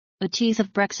a tease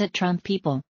of Brexit Trump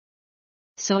people.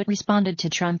 So it responded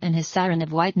to Trump and his siren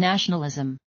of white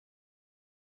nationalism.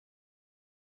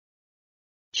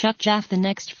 Chuck Jaffe: the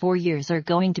next 4 years are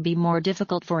going to be more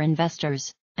difficult for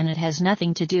investors, and it has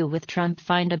nothing to do with Trump.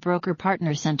 Find a broker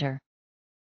partner center.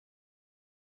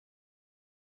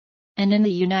 And in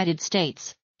the United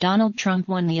States, Donald Trump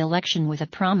won the election with a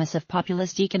promise of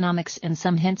populist economics and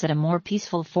some hints at a more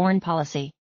peaceful foreign policy.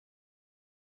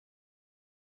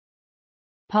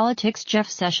 Politics: Jeff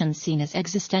Sessions seen as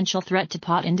existential threat to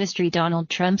pot industry. Donald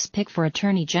Trump's pick for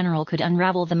attorney general could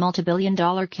unravel the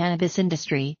multi-billion-dollar cannabis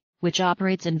industry, which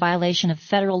operates in violation of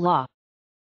federal law.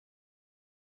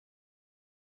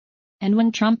 And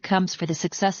when Trump comes for the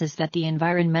successes that the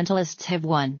environmentalists have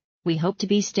won, we hope to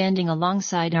be standing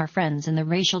alongside our friends in the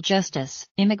racial justice,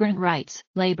 immigrant rights,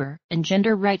 labor, and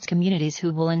gender rights communities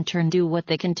who will in turn do what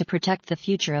they can to protect the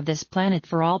future of this planet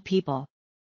for all people.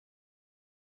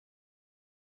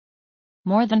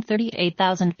 More than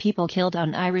 38,000 people killed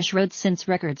on Irish roads since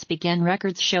records began.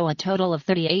 Records show a total of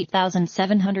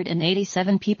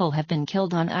 38,787 people have been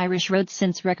killed on Irish roads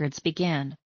since records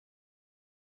began.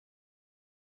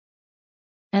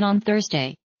 And on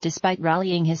Thursday, despite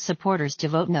rallying his supporters to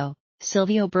vote no,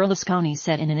 Silvio Berlusconi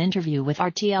said in an interview with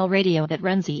RTL Radio that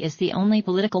Renzi is the only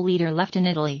political leader left in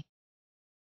Italy.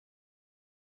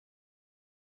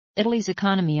 Italy's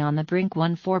economy on the brink: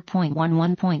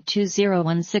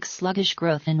 4.11.2016 sluggish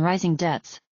growth and rising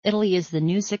debts. Italy is the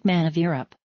new sick man of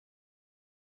Europe.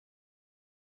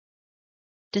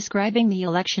 Describing the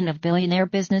election of billionaire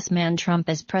businessman Trump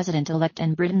as president-elect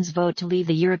and Britain's vote to leave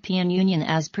the European Union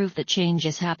as proof that change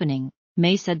is happening,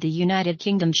 May said the United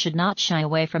Kingdom should not shy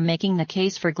away from making the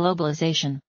case for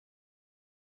globalization.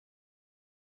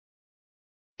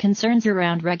 Concerns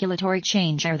around regulatory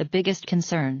change are the biggest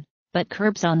concern, but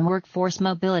curbs on workforce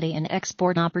mobility and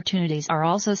export opportunities are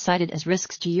also cited as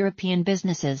risks to European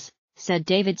businesses, said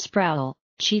David Sproul,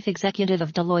 chief executive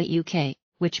of Deloitte UK,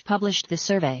 which published the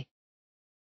survey.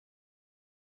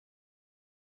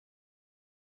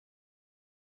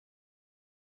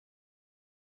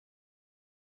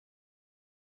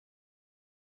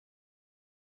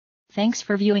 Thanks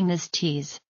for viewing this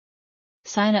tease.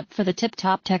 Sign up for the Tip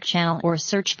Top Tech channel or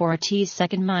search for a Tease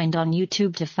Second Mind on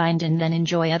YouTube to find and then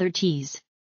enjoy other teas.